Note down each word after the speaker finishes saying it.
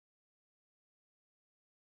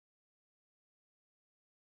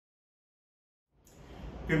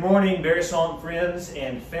Good morning, Verisont friends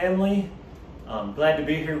and family. I'm glad to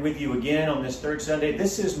be here with you again on this third Sunday.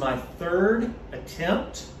 This is my third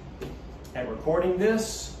attempt at recording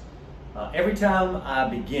this. Every time I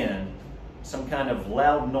begin, some kind of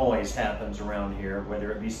loud noise happens around here,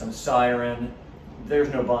 whether it be some siren, there's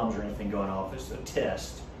no bombs or anything going off, it's a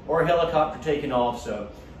test, or a helicopter taking off, so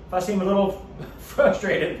if I seem a little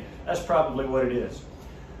frustrated, that's probably what it is.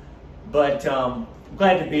 But I'm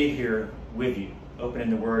glad to be here with you,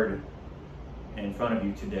 opening the Word in front of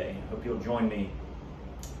you today. Hope you'll join me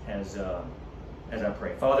as I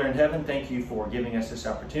pray. Father in heaven, thank you for giving us this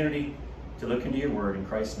opportunity to look into your Word in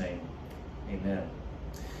Christ's name. Amen.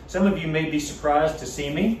 Some of you may be surprised to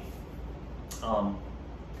see me. Our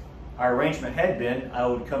arrangement had been I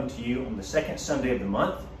would come to you on the second Sunday of the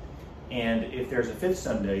month, and if there's a fifth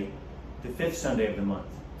Sunday, the fifth Sunday of the month.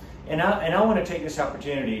 And I want to take this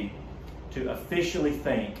opportunity to officially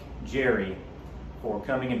thank Jerry for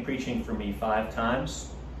coming and preaching for me 5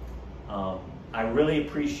 times. I really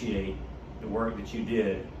appreciate the work that you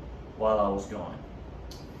did while I was gone.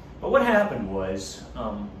 But what happened was,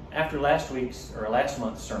 after last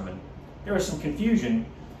month's sermon, there was some confusion,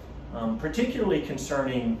 particularly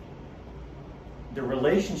concerning the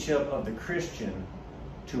relationship of the Christian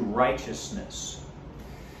to righteousness.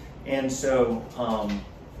 And so,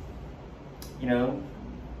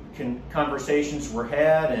 conversations were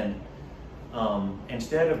had, and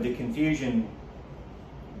instead of the confusion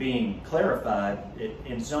being clarified,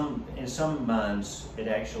 in some minds it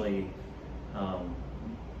actually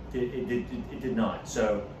it did not.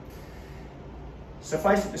 So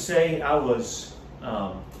suffice it to say, I was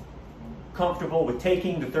comfortable with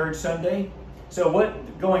taking the third Sunday. So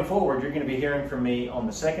going forward, you're going to be hearing from me on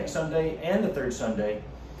the second Sunday and the third Sunday,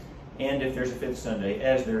 and if there's a fifth Sunday,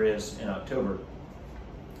 as there is in October,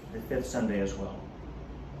 the fifth Sunday as well.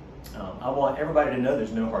 I want everybody to know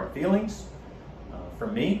there's no hard feelings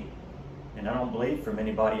from me, and I don't believe from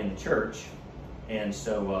anybody in the church. And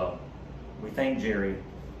so we thank Jerry,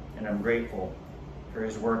 and I'm grateful for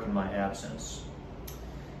his work in my absence.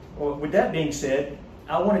 Well, with that being said,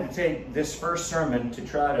 I wanted to take this first sermon to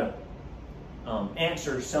try to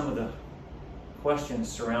answer some of the questions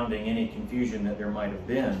surrounding any confusion that there might have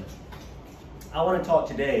been. I want to talk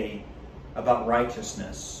today about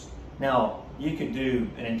righteousness. Now, you could do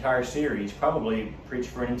an entire series, probably preach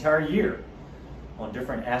for an entire year on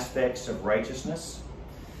different aspects of righteousness.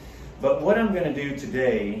 But what I'm going to do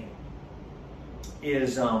today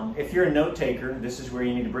is, if you're a note taker, this is where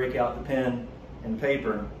you need to break out the pen and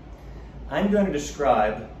paper. I'm going to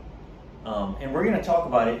describe, and we're going to talk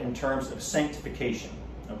about it in terms of sanctification,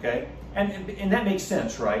 okay? And that makes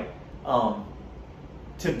sense, right?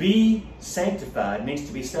 To be sanctified means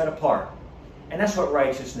to be set apart. And that's what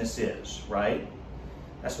righteousness is, right?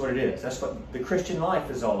 That's what it is. That's what the Christian life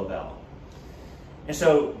is all about. And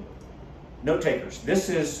so, note takers, this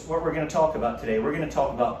is what we're going to talk about today. We're going to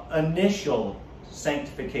talk about initial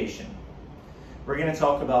sanctification. We're going to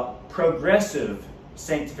talk about progressive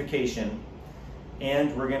sanctification.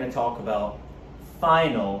 And we're going to talk about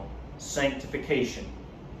final sanctification.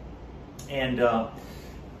 And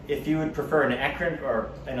if you would prefer an acronym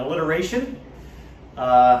or an alliteration,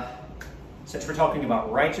 since we're talking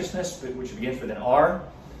about righteousness, which begins with an R,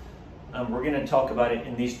 we're going to talk about it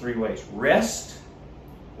in these 3 ways: rest,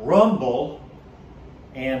 rumble,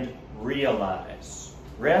 and realize.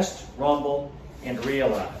 Rest, rumble, and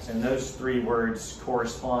realize. And those 3 words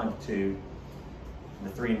correspond to the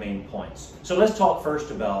 3 main points. So let's talk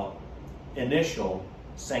first about initial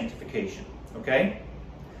sanctification, okay?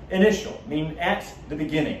 Initial, meaning at the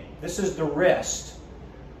beginning. This is the rest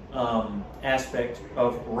aspect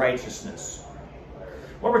of righteousness.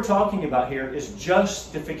 What we're talking about here is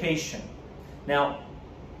justification. Now,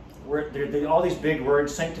 there are all these big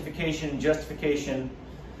words: sanctification, justification.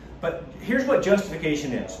 But here's what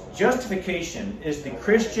justification is. Justification is the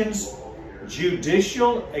Christian's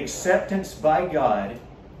judicial acceptance by God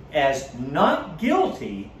as not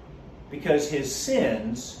guilty because his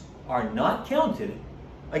sins are not counted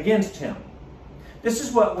against him. This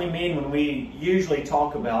is what we mean when we usually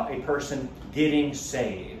talk about a person getting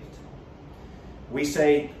saved. We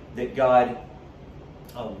say that God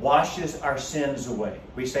washes our sins away.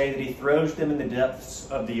 We say that he throws them in the depths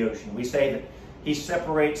of the ocean. We say that he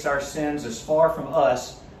separates our sins as far from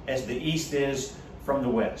us as the east is from the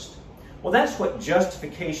west. Well, that's what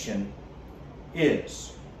justification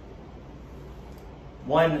is.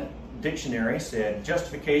 One dictionary said,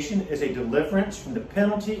 justification is a deliverance from the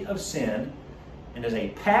penalty of sin and is a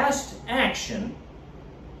past action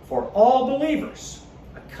for all believers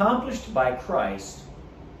accomplished by Christ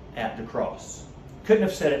at the cross. Couldn't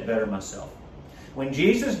have said it better myself. When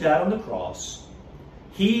Jesus died on the cross,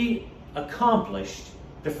 he accomplished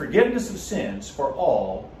the forgiveness of sins for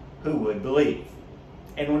all who would believe.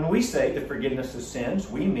 And when we say the forgiveness of sins,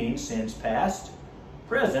 we mean sins past,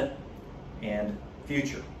 present, and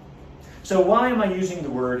future. So why am I using the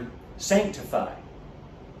word sanctify?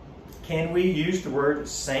 Can we use the word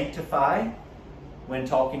sanctify when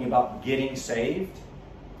talking about getting saved?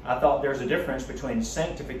 I thought there's a difference between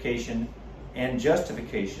sanctification and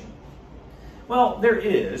justification. Well, there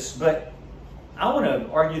is, but I want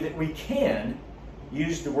to argue that we can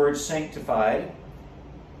use the word sanctified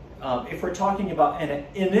if we're talking about an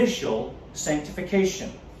initial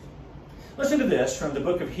sanctification. Listen to this from the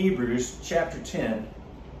book of Hebrews, chapter 10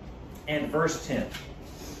 and verse 10,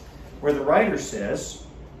 where the writer says,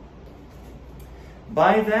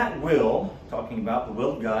 "By that will," talking about the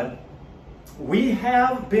will of God, "we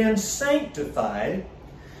have been sanctified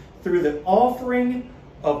through the offering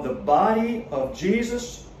of the body of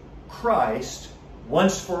Jesus Christ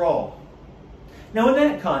once for all." Now, in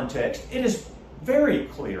that context, it is very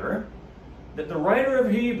clear that the writer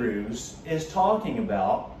of Hebrews is talking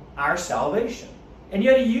about our salvation. And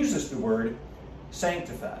yet he uses the word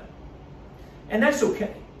sanctified. And that's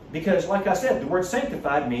okay, because like I said, the word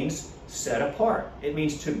sanctified means set apart. It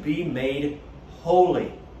means to be made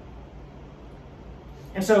holy.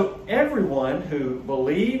 And so everyone who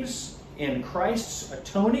believes in Christ's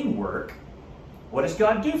atoning work, what does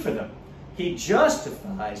God do for them? He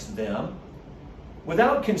justifies them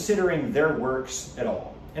without considering their works at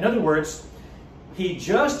all. In other words, he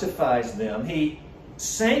justifies them, he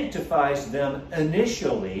sanctifies them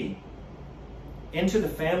initially into the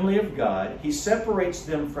family of God. He separates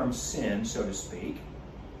them from sin, so to speak,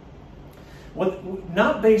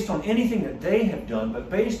 not based on anything that they have done, but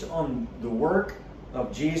based on the work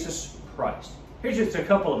of Jesus Christ. Here's just a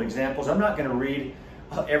couple of examples. I'm not going to read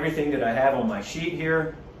everything that I have on my sheet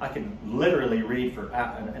here. I could literally read for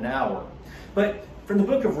an hour. But from the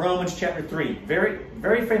book of Romans chapter 3, very,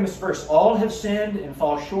 very famous verse, "All have sinned and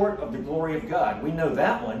fall short of the glory of God." We know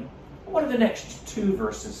that one. What do the next two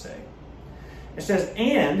verses say? It says,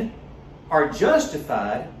 "And are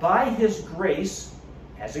justified by his grace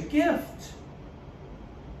as a gift."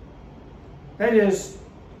 That is,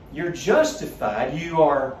 you're justified, you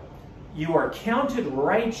are counted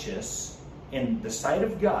righteous in the sight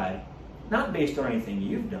of God, not based on anything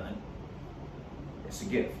you've done. It's a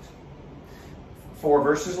gift. 4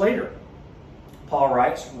 verses later, Paul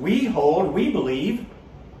writes, we believe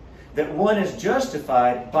that one is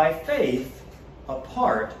justified by faith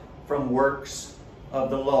apart from works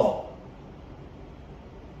of the law."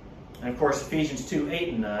 And of course, Ephesians 2, 8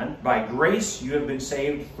 and 9, "By grace you have been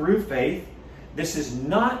saved through faith. This is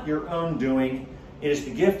not your own doing. It is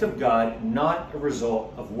the gift of God, not a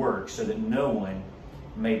result of works, so that no one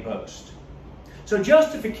may boast." So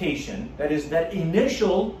justification, that is, that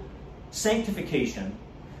initial sanctification,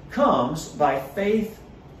 comes by faith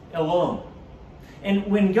alone. And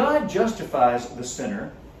when God justifies the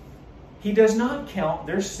sinner, he does not count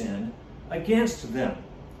their sin against them.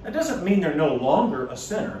 That doesn't mean they're no longer a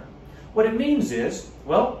sinner. What it means is,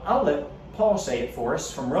 well, I'll let Paul say it for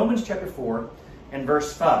us from Romans chapter 4 and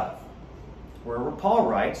verse 5, where Paul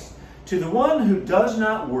writes, "To the one who does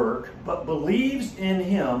not work, but believes in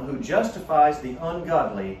him who justifies the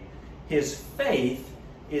ungodly, his faith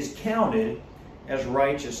is counted as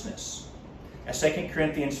righteousness." As 2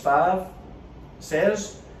 Corinthians 5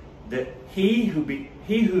 says, that he who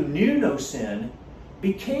knew no sin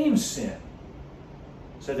became sin,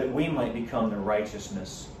 so that we might become the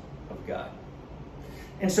righteousness of God.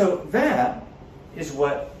 And so that is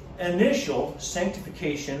what initial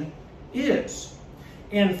sanctification is.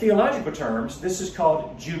 In theological terms, this is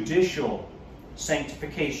called judicial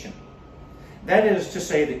sanctification. That is to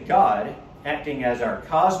say that God, acting as our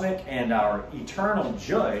cosmic and our eternal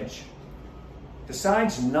judge,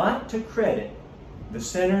 decides not to credit the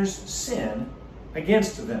sinner's sin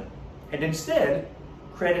against them, and instead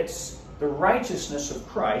credits the righteousness of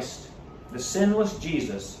Christ, the sinless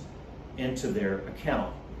Jesus, into their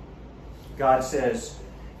account. God says,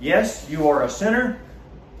 yes, you are a sinner,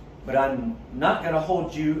 but I'm not going to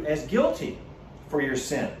hold you as guilty for your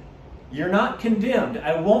sin. You're not condemned.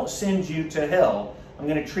 I won't send you to hell. I'm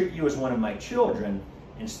going to treat you as one of my children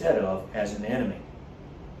instead of as an enemy.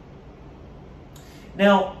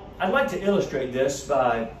 Now, I'd like to illustrate this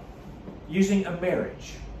by using a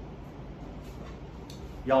marriage.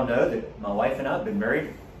 Y'all know that my wife and I have been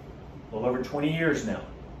married a little over 20 years now.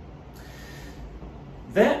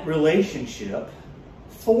 That relationship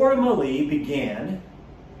formally began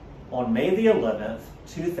on May the 11th,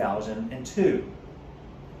 2002.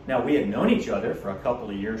 Now, we had known each other for a couple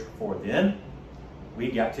of years before then, We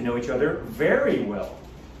got to know each other very well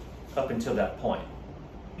up until that point.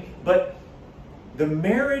 But the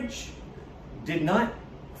marriage did not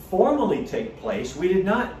formally take place.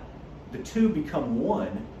 The two become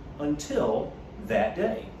one until that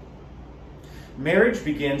day. Marriage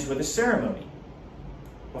begins with a ceremony.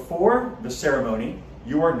 Before the ceremony,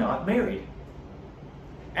 you are not married.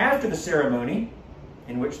 After the ceremony,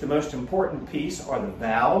 in which the most important piece are the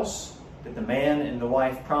vows that the man and the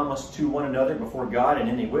wife promise to one another before God and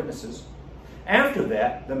any witnesses, after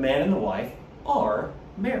that, the man and the wife are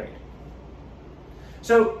married.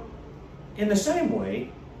 So, in the same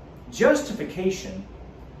way, justification,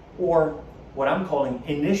 or what I'm calling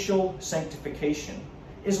initial sanctification,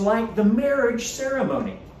 is like the marriage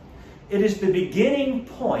ceremony. It is the beginning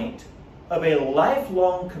point of a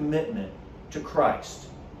lifelong commitment to Christ.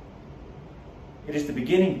 It is the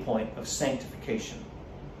beginning point of sanctification,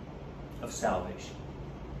 of salvation.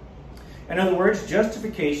 In other words,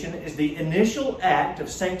 justification is the initial act of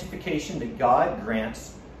sanctification that God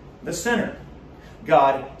grants the sinner.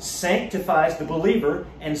 God sanctifies the believer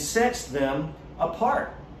and sets them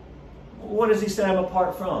apart. What does he set them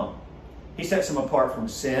apart from? He sets them apart from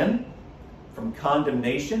sin, from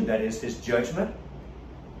condemnation, that is his judgment,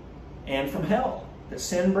 and from hell that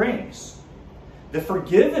sin brings. The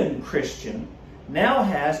forgiven Christian now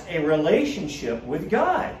has a relationship with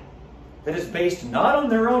God that is based not on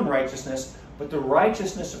their own righteousness, but the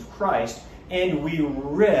righteousness of Christ, and we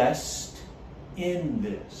rest in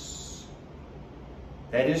this.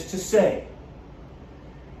 That is to say,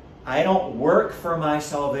 I don't work for my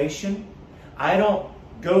salvation. I don't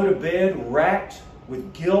go to bed racked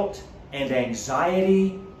with guilt and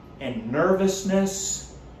anxiety and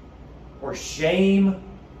nervousness or shame,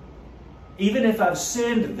 even if I've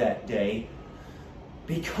sinned that day,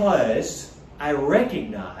 because I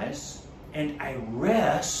recognize and I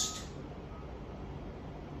rest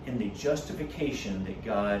in the justification that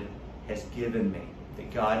God has given me,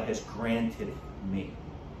 that God has granted me.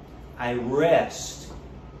 I rest,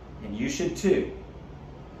 and you should too,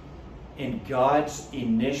 in God's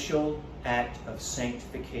initial act of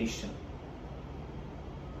sanctification.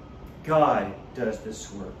 God does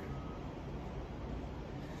this work.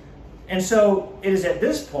 And so it is at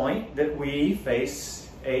this point that we face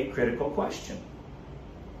a critical question.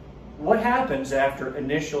 What happens after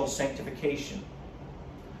initial sanctification?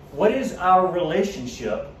 What is our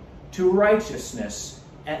relationship to righteousness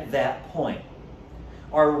at that point?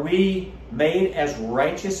 Are we made as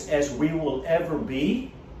righteous as we will ever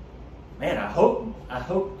be? Man, I hope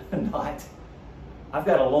not. I've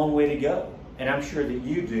got a long way to go, and I'm sure that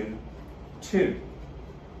you do too.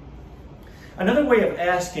 Another way of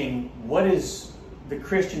asking what is the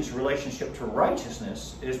Christian's relationship to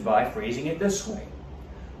righteousness is by phrasing it this way.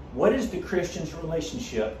 What is the Christian's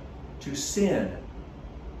relationship to sin?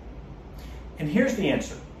 And here's the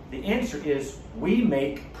answer. The answer is we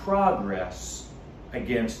make progress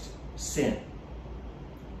against sin.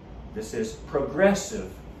 This is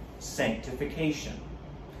progressive sanctification.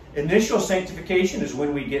 Initial sanctification is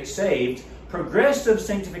when we get saved. Progressive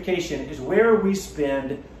sanctification is where we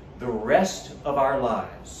spend the rest of our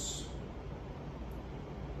lives.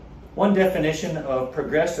 One definition of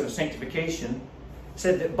progressive sanctification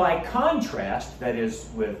said that by contrast, that is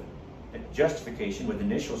with justification, with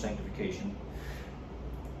initial sanctification,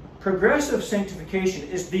 progressive sanctification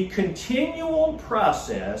is the continual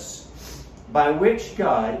process by which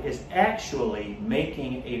God is actually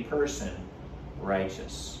making a person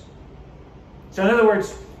righteous. So in other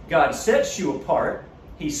words, God sets you apart,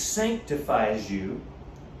 He sanctifies you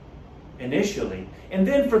initially, and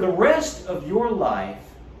then for the rest of your life,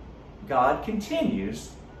 God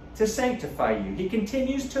continues to sanctify you. He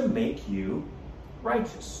continues to make you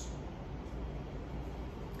righteous.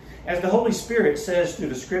 As the Holy Spirit says through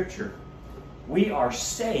the Scripture, we are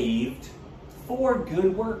saved for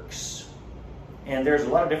good works. And there's a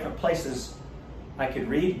lot of different places I could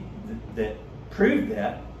read that prove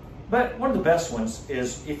that. But one of the best ones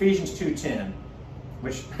is Ephesians 2:10,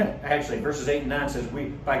 which actually verses 8 and 9 says,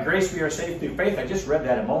 by grace we are saved through faith. I just read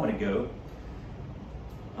that a moment ago.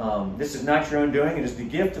 This is not your own doing. It is the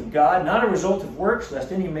gift of God, not a result of works,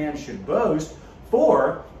 lest any man should boast.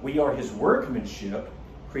 For we are His workmanship,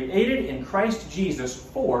 created in Christ Jesus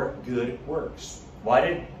for good works. Why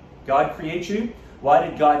did God create you? Why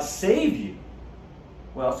did God save you?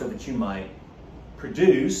 Well, so that you might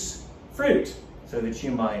produce fruit, so that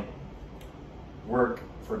you might work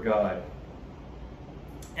for God.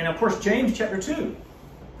 And of course, James chapter 2,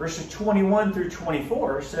 verses 21 through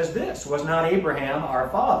 24 says this, was not Abraham, our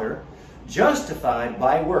father, justified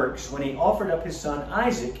by works when he offered up his son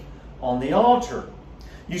Isaac on the altar?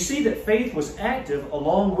 You see that faith was active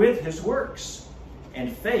along with his works,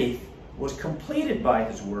 and faith was completed by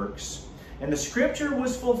his works. And the scripture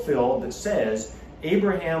was fulfilled that says,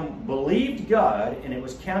 Abraham believed God, and it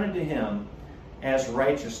was counted to him as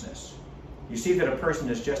righteousness. You see that a person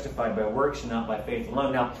is justified by works and not by faith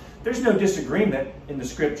alone. Now, there's no disagreement in the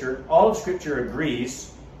scripture. All of scripture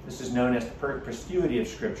agrees. This is known as the perspicuity of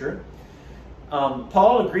scripture.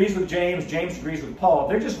 Paul agrees with James. James agrees with Paul.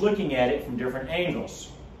 They're just looking at it from different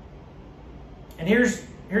angles. And here's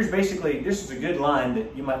basically, this is a good line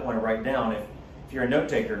that you might want to write down if you're a note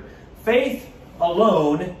taker. Faith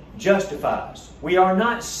alone justifies. We are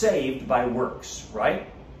not saved by works, right?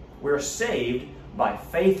 We're saved by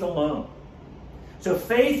faith alone. So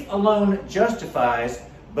faith alone justifies,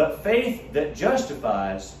 but faith that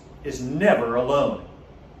justifies is never alone.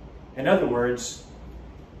 In other words,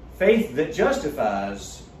 faith that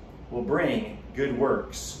justifies will bring good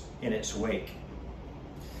works in its wake.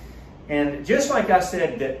 And just like I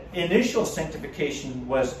said, that initial sanctification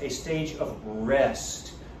was a stage of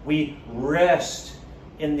rest. We rest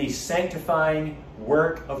in the sanctifying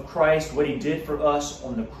work of Christ, what he did for us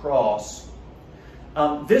on the cross.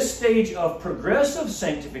 This stage of progressive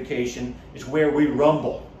sanctification is where we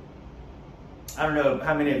rumble. I don't know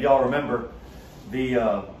how many of y'all remember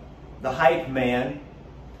the hype man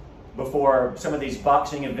before some of these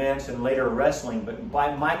boxing events and later wrestling, but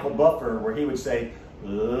by Michael Buffer, where he would say,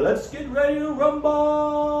 "Let's get ready to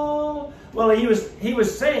rumble." Well, he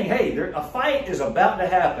was saying, hey, a fight is about to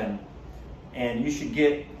happen, and you should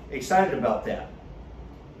get excited about that.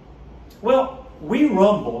 Well, we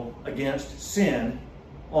rumble against sin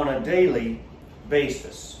on a daily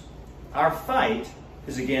basis. Our fight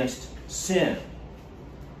is against sin.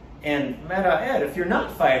 And might I add, if you're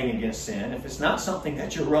not fighting against sin, if it's not something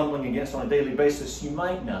that you're rumbling against on a daily basis, you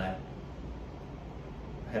might not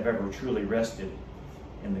have ever truly rested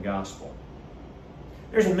in the gospel.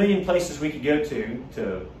 There's a million places we could go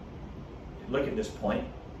to look at this point.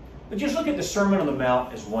 But just look at the Sermon on the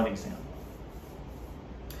Mount as one example.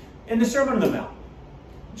 In the Sermon on the Mount,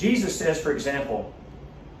 Jesus says, for example,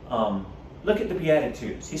 look at the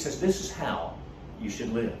Beatitudes. He says, this is how you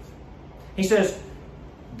should live. He says,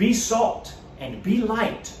 be salt and be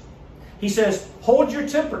light. He says, hold your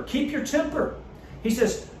temper. Keep your temper. He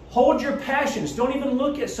says, hold your passions. Don't even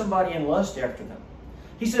look at somebody and lust after them.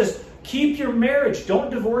 He says, keep your marriage.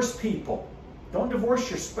 Don't divorce people. Don't divorce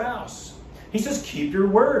your spouse. He says, keep your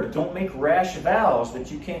word. Don't make rash vows that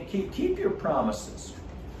you can't keep. Keep your promises.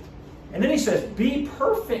 And then he says, be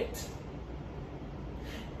perfect.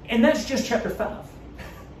 And that's just chapter 5.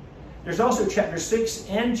 There's also chapter 6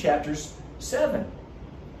 and chapters 7.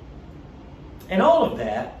 And all of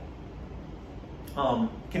that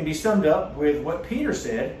can be summed up with what Peter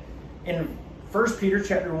said in 1 Peter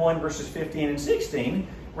chapter 1, verses 15 and 16,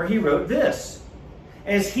 where he wrote this: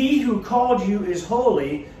 as he who called you is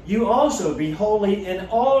holy, you also be holy in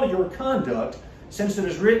all your conduct, since it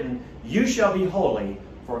is written, you shall be holy,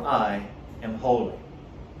 for I am holy.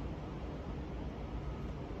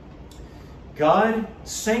 God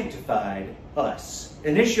sanctified us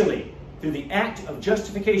initially through the act of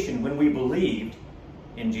justification when we believed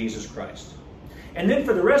in Jesus Christ. And then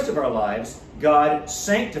for the rest of our lives, God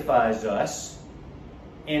sanctifies us,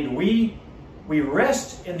 and we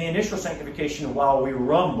rest in the initial sanctification while we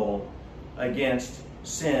rumble against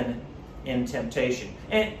sin and temptation.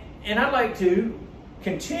 And I'd like to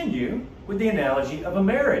continue with the analogy of a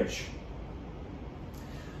marriage.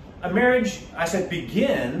 A marriage, I said,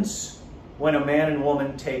 begins when a man and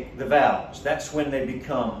woman take the vows. That's when they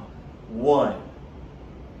become one.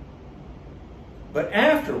 But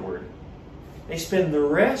afterward, they spend the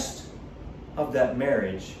rest of that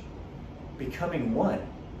marriage becoming one.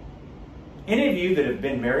 Any of you that have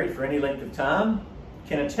been married for any length of time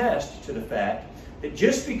can attest to the fact that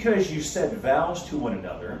just because you said vows to one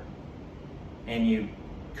another and you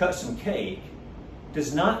cut some cake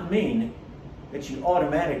does not mean that you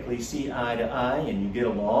automatically see eye to eye and you get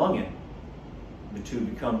along and the two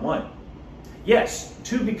become one. Yes,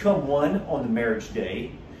 two become one on the marriage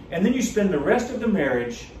day, and then you spend the rest of the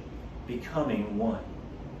marriage becoming one.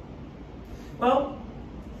 Well,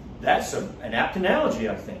 that's an apt analogy,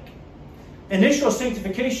 I think. Initial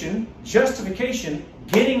sanctification, justification,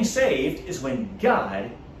 getting saved is when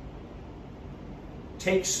God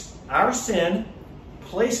takes our sin,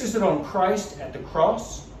 places it on Christ at the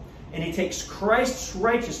cross, and he takes Christ's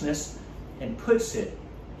righteousness and puts it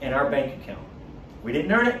in our bank account. We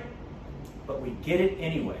didn't earn it, but we get it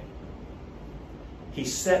anyway. He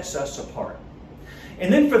sets us apart.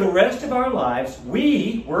 And then for the rest of our lives,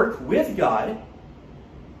 we work with God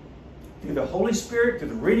through the Holy Spirit, through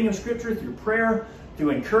the reading of Scripture, through prayer, through through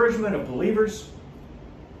encouragement of believers,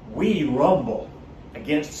 we rumble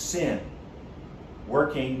against sin,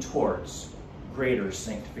 working towards greater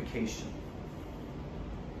sanctification.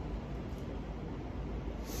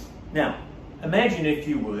 Now, imagine, if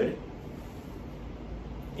you would,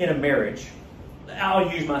 in a marriage,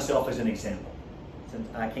 I'll use myself as an example, since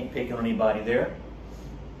I can't pick on anybody there.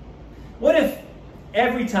 What if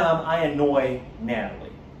every time I annoy Natalie,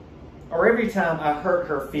 or every time I hurt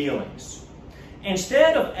her feelings,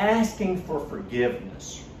 instead of asking for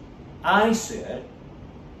forgiveness, I said,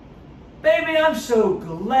 "Baby, I'm so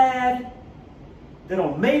glad that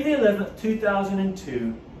on May the 11th,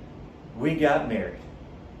 2002, we got married.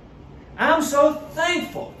 I'm so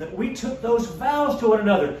thankful that we took those vows to one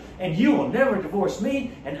another, and you will never divorce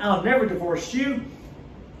me, and I'll never divorce you.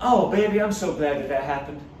 Oh, baby, I'm so glad that that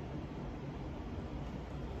happened."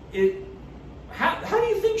 How do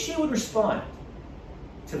you think she would respond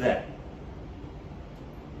to that?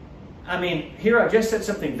 I mean, here I just said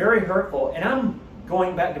something very hurtful, and I'm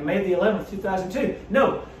going back to May the 11th, 2002.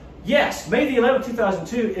 No, yes, May the 11th,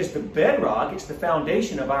 2002 is the bedrock, it's the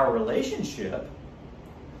foundation of our relationship.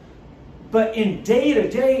 But in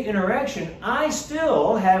day-to-day interaction, I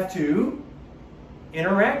still have to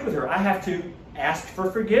interact with her. I have to ask for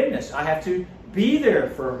forgiveness. I have to be there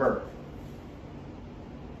for her.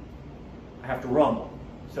 I have to rumble,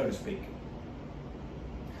 so to speak.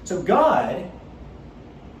 So God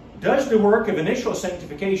does the work of initial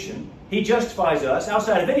sanctification. He justifies us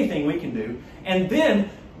outside of anything we can do. And then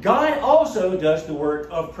God also does the work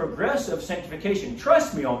of progressive sanctification.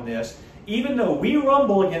 Trust me on this. Even though we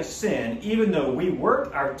rumble against sin, even though we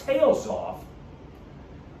work our tails off,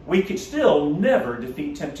 we could still never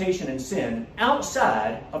defeat temptation and sin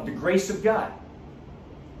outside of the grace of God.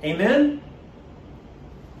 Amen?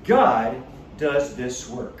 God does this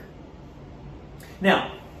work.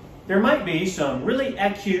 Now, there might be some really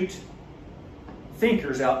acute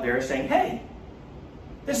thinkers out there saying, "Hey,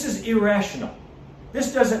 this is irrational.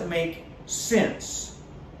 This doesn't make sense.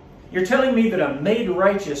 You're telling me that I'm made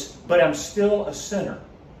righteous, but I'm still a sinner.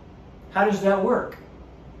 How does that work?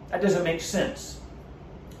 That doesn't make sense."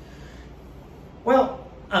 Well,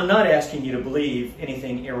 I'm not asking you to believe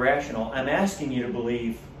anything irrational. I'm asking you to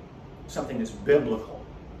believe something that's biblical.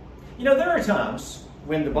 You know, there are times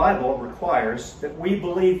when the Bible requires that we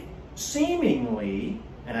believe seemingly,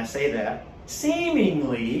 and I say that,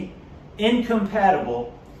 seemingly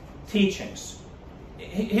incompatible teachings.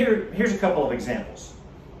 Here's a couple of examples.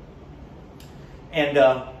 And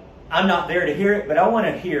I'm not there to hear it, but I want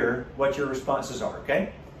to hear what your responses are, okay?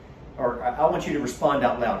 Or I want you to respond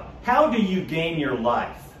out loud. How do you gain your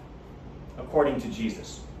life according to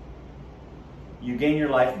Jesus? You gain your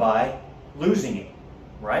life by losing it,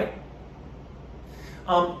 right?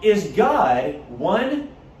 Is God one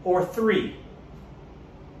or three?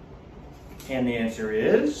 And the answer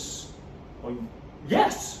is, well,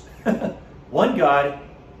 yes. One God,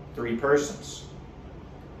 three persons.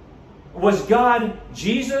 Was God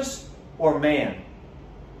Jesus or man?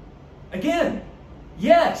 Again,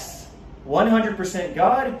 yes. 100%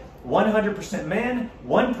 God, 100% man,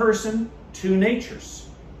 one person, two natures.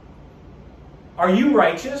 Are you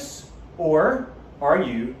righteous or are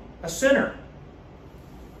you a sinner?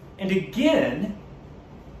 And again,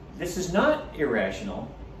 this is not irrational.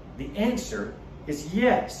 The answer is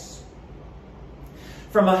yes.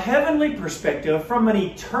 From a heavenly perspective, from an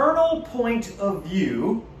eternal point of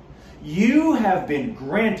view, you have been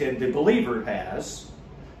granted, the believer has,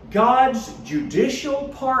 God's judicial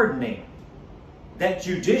pardoning, that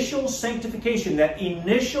judicial sanctification, that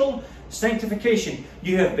initial sanctification.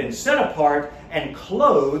 You have been set apart and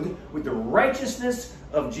clothed with the righteousness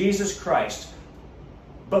of Jesus Christ.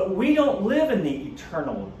 But we don't live in the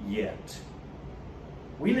eternal yet.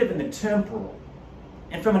 We live in the temporal.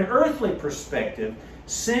 And from an earthly perspective,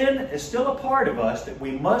 sin is still a part of us that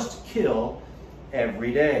we must kill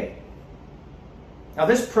every day. Now,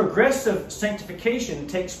 this progressive sanctification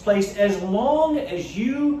takes place as long as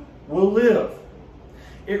you will live.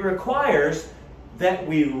 It requires that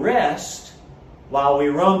we rest while we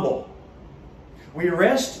rumble. We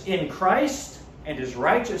rest in Christ and His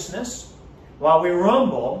righteousness while we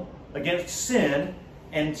rumble against sin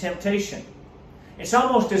and temptation. It's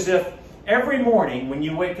almost as if every morning when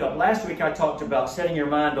you wake up, last week I talked about setting your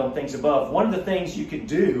mind on things above. One of the things you could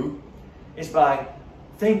do is by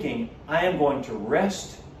thinking, I am going to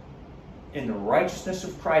rest in the righteousness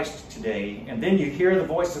of Christ today. And then you hear the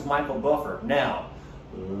voice of Michael Buffer. Now,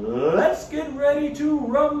 let's get ready to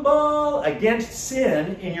rumble against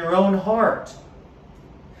sin in your own heart.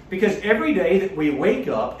 Because every day that we wake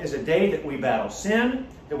up is a day that we battle sin,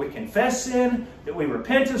 that we confess sin, that we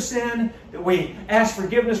repent of sin, that we ask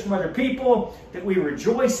forgiveness from other people, that we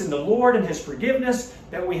rejoice in the Lord and His forgiveness,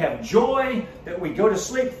 that we have joy, that we go to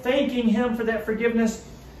sleep thanking Him for that forgiveness.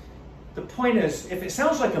 The point is, if it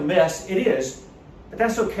sounds like a mess, it is, but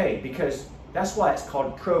that's okay, because that's why it's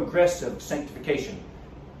called progressive sanctification.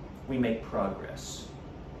 We make progress.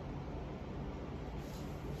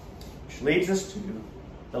 Which leads us to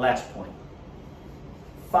the last point.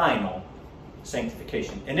 Final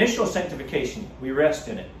sanctification. Initial sanctification, we rest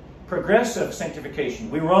in it. Progressive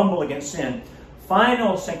sanctification, we rumble against sin.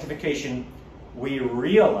 Final sanctification, we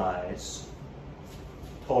realize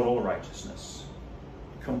total righteousness.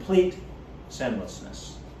 Complete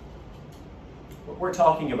sinlessness. What we're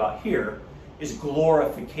talking about here is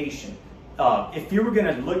glorification. If you were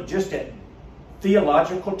going to look just at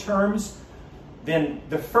theological terms, then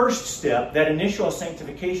the first step, that initial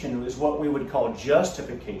sanctification, is what we would call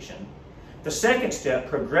justification. The second step,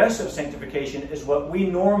 progressive sanctification, is what we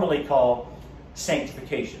normally call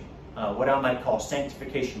sanctification, what I might call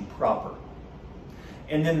sanctification proper.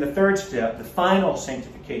 And then the third step, the final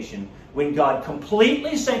sanctification, when God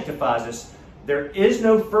completely sanctifies us, there is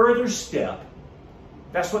no further step.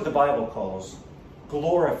 That's what the Bible calls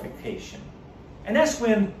glorification. And that's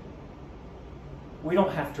when we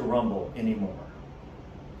don't have to rumble anymore.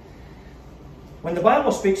 When the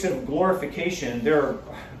Bible speaks of glorification,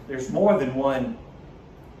 there's more than one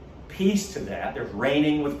piece to that. There's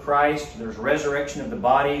reigning with Christ. There's resurrection of the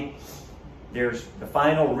body. There's the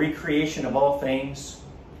final recreation of all things.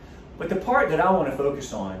 But the part that I want to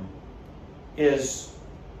focus on is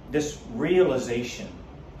this realization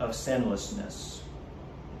of sinlessness.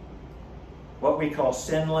 What we call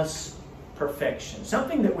sinless perfection.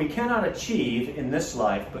 Something that we cannot achieve in this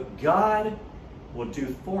life, but God will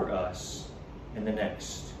do for us in the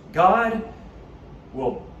next. God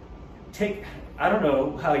will take, I don't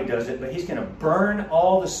know how He does it, but He's going to burn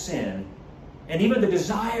all the sin and even the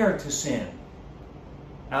desire to sin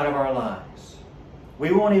out of our lives.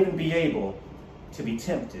 We won't even be able to be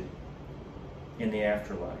tempted in the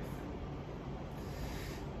afterlife.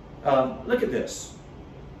 Look at this.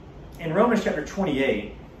 In Romans chapter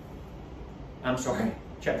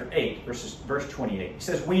 8, verse 28, it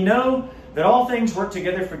says, "We know that all things work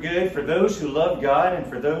together for good for those who love God and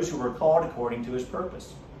for those who are called according to His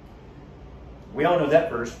purpose." We all know that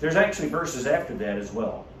verse. There's actually verses after that as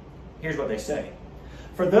well. Here's what they say.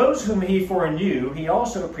 "For those whom He foreknew, He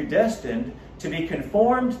also predestined to be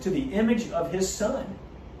conformed to the image of His Son."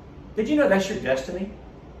 Did you know that's your destiny?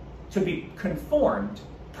 To be conformed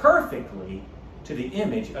perfectly to the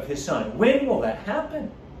image of His Son. When will that happen?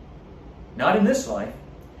 Not in this life.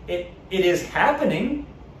 It is happening.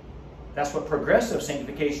 That's what progressive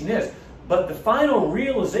sanctification is. But the final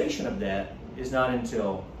realization of that is not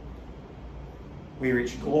until we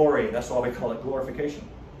reach glory. That's why we call it glorification.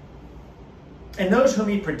 "And those whom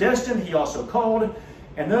He predestined, He also called.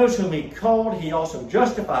 And those whom He called, He also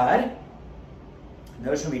justified. And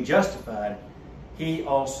those whom He justified, He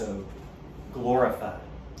also glorified."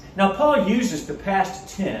 Now, Paul uses the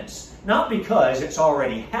past tense, not because it's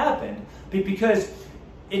already happened, but because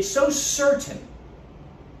it's so certain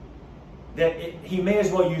that he may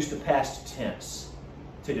as well use the past tense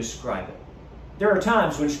to describe it. There are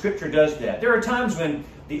times when Scripture does that. There are times when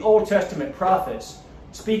the Old Testament prophets,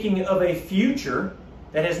 speaking of a future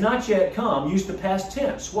that has not yet come, use the past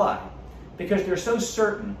tense. Why? Because they're so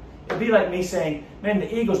certain. It'd be like me saying, man,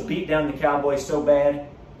 the Eagles beat down the Cowboys so bad.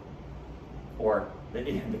 Or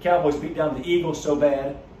the Cowboys beat down the Eagles so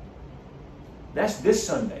bad. That's this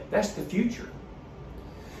Sunday. That's the future.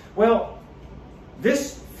 Well,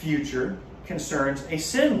 this future concerns a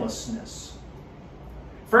sinlessness.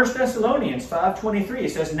 1 Thessalonians 5:23,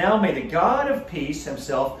 it says, "Now may the God of peace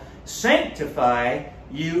Himself sanctify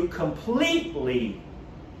you completely,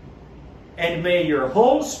 and may your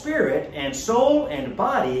whole spirit and soul and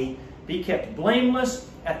body be kept blameless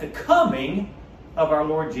at the coming of our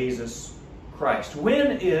Lord Jesus Christ."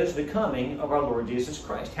 When is the coming of our Lord Jesus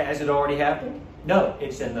Christ? Has it already happened? No,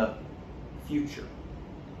 it's in the future.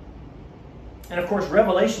 And of course,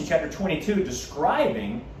 Revelation chapter 22,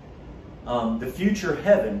 describing the future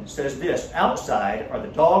heaven, says this: "Outside are the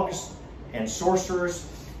dogs and sorcerers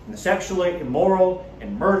and the sexually immoral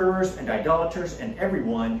and murderers and idolaters and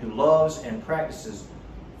everyone who loves and practices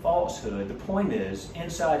falsehood." The point is,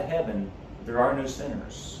 inside heaven, there are no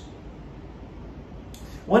sinners.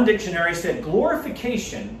 One dictionary said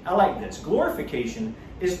glorification, I like this, glorification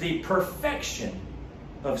is the perfection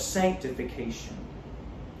of sanctification.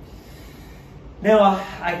 Now,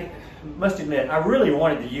 I must admit, I really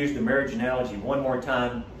wanted to use the marriage analogy one more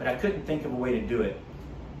time, but I couldn't think of a way to do it,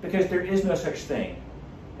 because there is no such thing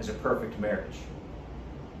as a perfect marriage.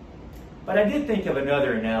 But I did think of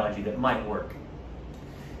another analogy that might work.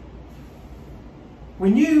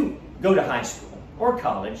 When you go to high school or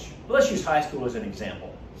college, let's use high school as an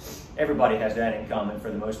example. Everybody has that in common for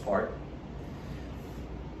the most part.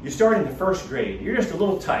 You start in the first grade. You're just a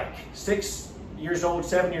little tyke, 6 years old,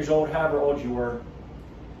 7 years old, however old you were.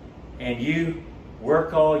 And you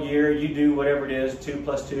work all year. You do whatever it is, 2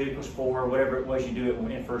 + 2 = 4, whatever it was you do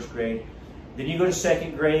it in first grade. Then you go to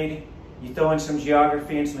second grade. You throw in some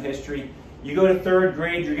geography and some history. You go to third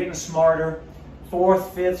grade. You're getting smarter.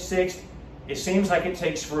 Fourth, fifth, sixth. It seems like it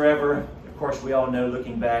takes forever. Of course, we all know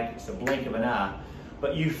looking back, it's a blink of an eye.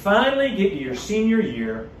 But you finally get to your senior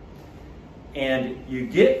year, and you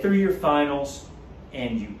get through your finals,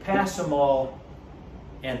 and you pass them all,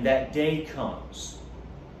 and that day comes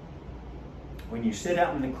when you sit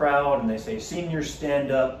out in the crowd and they say, "Seniors, stand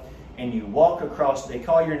up," and you walk across, they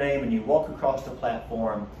call your name, and you walk across the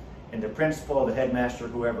platform, and the principal, the headmaster,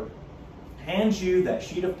 whoever, hands you that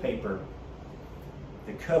sheet of paper,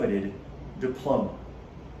 the coveted diploma.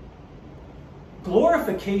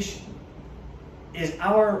 Glorification is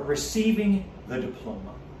our receiving the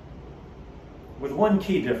diploma, with one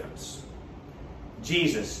key difference.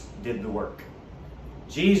 Jesus did the work.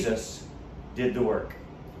 Jesus did the work.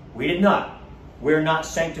 We did not. We're not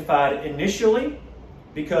sanctified initially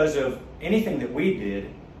because of anything that we did.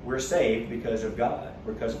 We're saved because of God,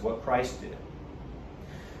 because of what Christ did.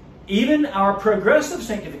 Even our progressive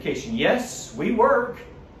sanctification, yes, we work,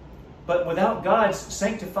 but without God's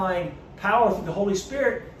sanctifying power through the Holy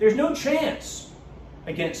Spirit, there's no chance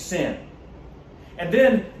against sin. And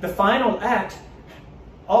then the final act,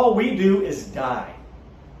 all we do is die.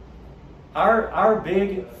 Our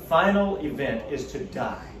big final event is to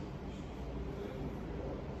die.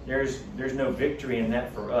 There's no victory in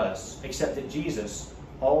that for us, except that Jesus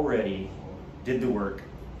already did the work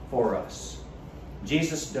for us.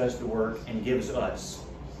 Jesus does the work and gives us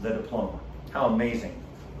the diploma. How amazing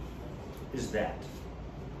is that?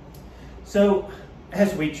 So,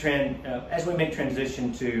 as we make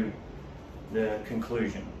transition to the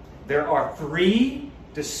conclusion, there are 3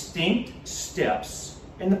 distinct steps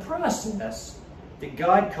in the process that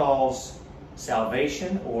God calls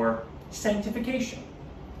salvation or sanctification.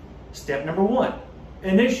 Step number 1,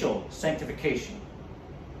 initial sanctification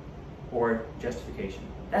or justification.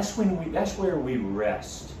 That's where we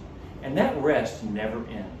rest, and that rest never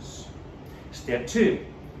ends. Step 2,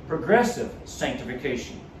 progressive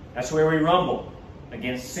sanctification. That's where we rumble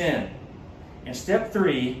against sin. And step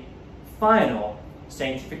 3, final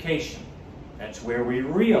sanctification. That's where we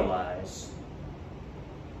realize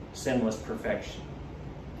sinless perfection.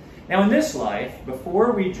 Now in this life,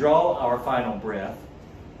 before we draw our final breath,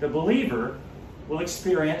 the believer will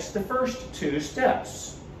experience the first 2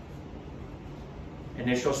 steps.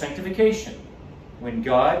 Initial sanctification, when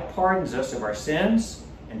God pardons us of our sins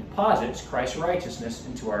and deposits Christ's righteousness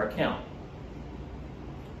into our account.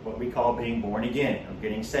 What we call being born again, or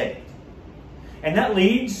getting saved. And that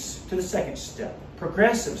leads to the second step,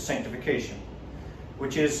 progressive sanctification,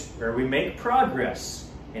 which is where we make progress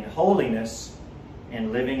in holiness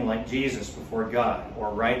and living like Jesus before God, or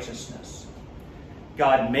righteousness.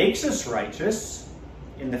 God makes us righteous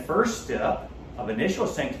in the first step of initial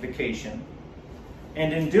sanctification,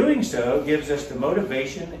 and in doing so gives us the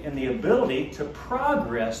motivation and the ability to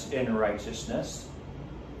progress in righteousness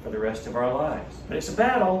for the rest of our lives. But it's a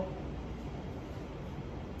battle.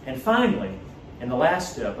 And finally, in the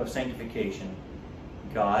last step of sanctification,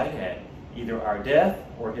 God, at either our death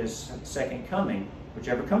or His second coming,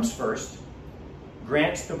 whichever comes first,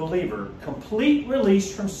 grants the believer complete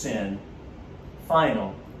release from sin,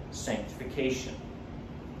 final sanctification.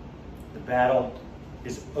 The battle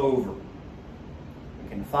is over. We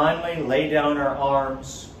can finally lay down our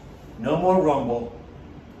arms, no more rumble.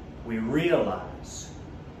 We realize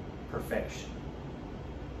perfection.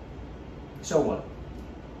 So what?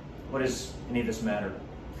 What does any of this matter?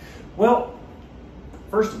 Well,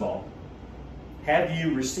 first of all, have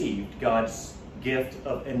you received God's gift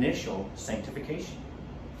of initial sanctification?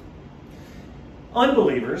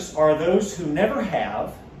 Unbelievers are those who never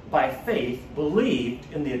have, by faith,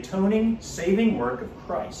 believed in the atoning, saving work of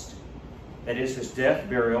Christ. That is, His death,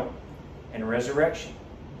 burial, and resurrection.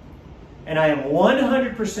 And I am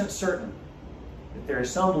 100% certain that there are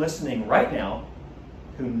some listening right now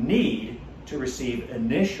who need to receive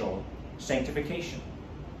initial sanctification.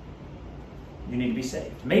 You need to be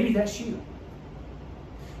saved. Maybe that's you.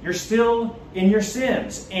 You're still in your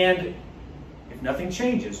sins, and if nothing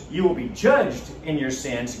changes, you will be judged in your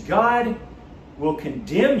sins. God will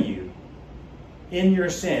condemn you in your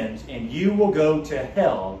sins, and you will go to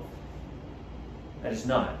hell That is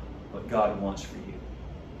not what God wants for you.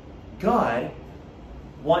 God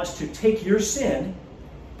wants to take your sin,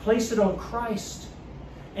 place it on Christ,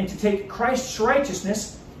 and to take Christ's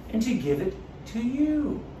righteousness and to give it to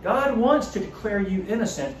you. God wants to declare you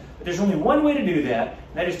innocent, but there's only one way to do that,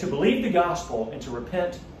 and that is to believe the gospel and to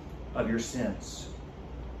repent of your sins.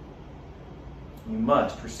 You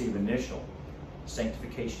must receive initial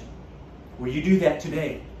sanctification. Will you do that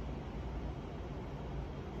today?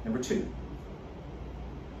 Number 2.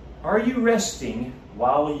 Are you resting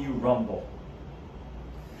while you rumble?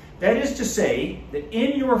 That is to say that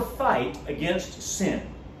in your fight against sin,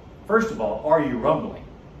 first of all, are you rumbling?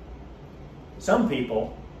 Some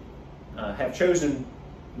people have chosen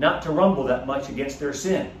not to rumble that much against their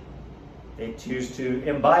sin. They choose to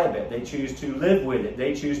imbibe it. They choose to live with it.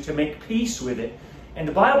 They choose to make peace with it. And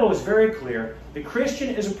the Bible is very clear. The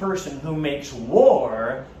Christian is a person who makes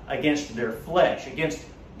war against their flesh, against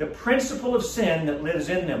the principle of sin that lives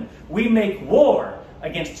in them. We make war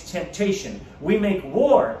against temptation. We make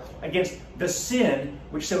war against the sin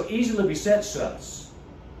which so easily besets us.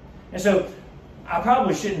 And so, I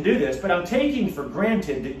probably shouldn't do this, but I'm taking for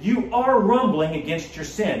granted that you are rumbling against your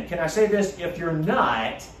sin. Can I say this? If you're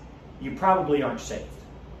not, you probably aren't saved.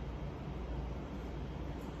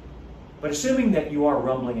 But assuming that you are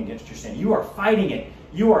rumbling against your sin, you are fighting it,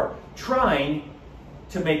 you are trying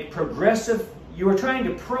to make you are trying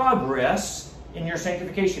to progress in your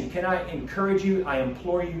sanctification. Can I encourage you, I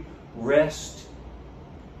implore you, rest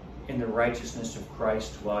in the righteousness of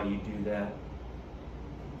Christ while you do that.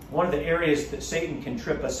 One of the areas that Satan can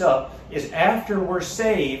trip us up is after we're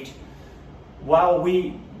saved, while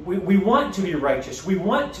we want to be righteous, we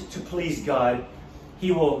want to please God,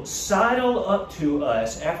 he will sidle up to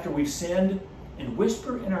us after we've sinned and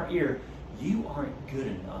whisper in our ear, you aren't good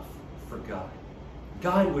enough for God.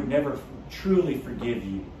 God would never truly forgive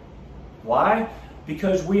you. Why?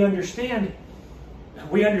 Because we understand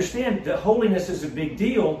that holiness is a big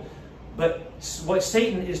deal, but what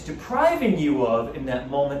Satan is depriving you of in that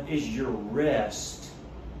moment is your rest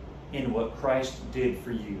in what Christ did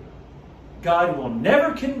for you. God will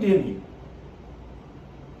never condemn you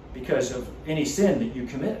because of any sin that you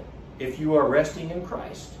commit if you are resting in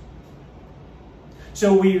Christ.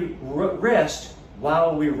 So we rest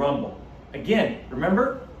while we rumble. Again,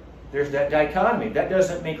 remember, there's that dichotomy. That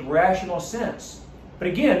doesn't make rational sense. But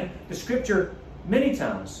again, the Scripture many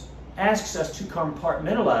times asks us to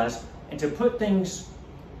compartmentalize and to put things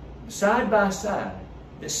side by side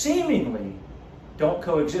that seemingly don't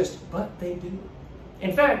coexist, but they do.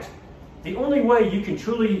 In fact, the only way you can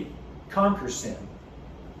truly conquer sin,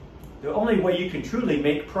 the only way you can truly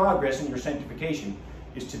make progress in your sanctification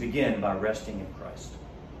is to begin by resting in Christ.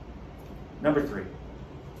 Number 3.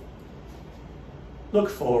 Look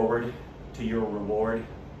forward to your reward.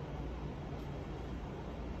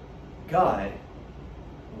 God,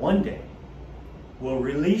 one day, will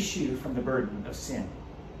release you from the burden of sin.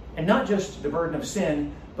 And not just the burden of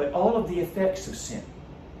sin, but all of the effects of sin.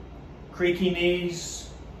 Creaky knees,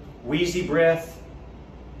 wheezy breath,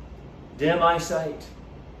 dim eyesight.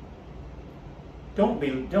 Don't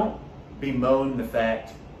bemoan the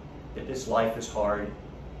fact that this life is hard.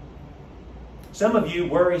 Some of you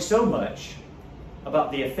worry so much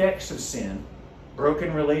about the effects of sin,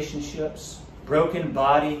 broken relationships, broken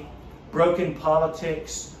body, broken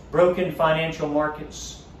politics, broken financial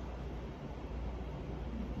markets.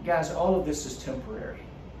 Guys, all of this is temporary.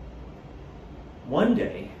 One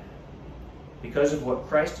day, because of what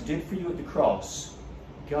Christ did for you at the cross,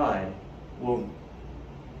 God will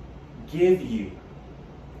give you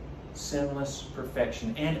sinless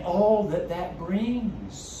perfection and all that that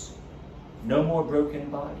brings. No more broken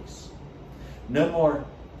bodies. No more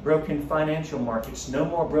broken financial markets. No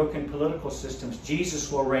more broken political systems.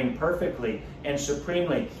 Jesus will reign perfectly and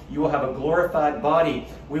supremely. You will have a glorified body.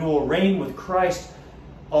 We will reign with Christ.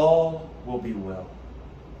 All will be well.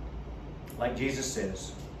 Like Jesus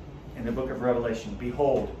says in the book of Revelation,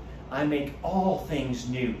 behold, I make all things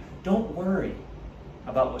new. Don't worry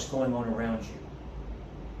about what's going on around you.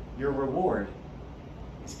 Your reward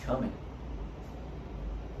is coming.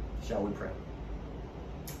 Shall we pray?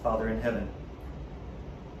 Father in heaven,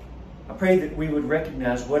 I pray that we would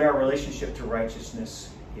recognize what our relationship to righteousness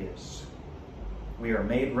is. We are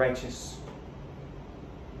made righteous.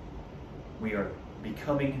 We are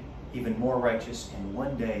becoming even more righteous, and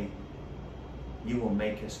one day you will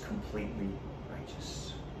make us completely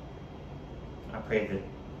righteous. I pray that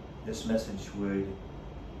this message would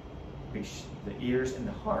reach the ears and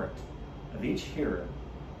the heart of each hearer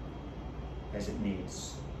as it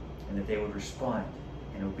needs, and that they would respond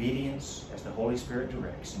in obedience as the Holy Spirit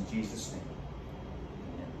directs. In Jesus' name,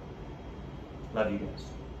 amen. Love you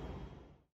guys.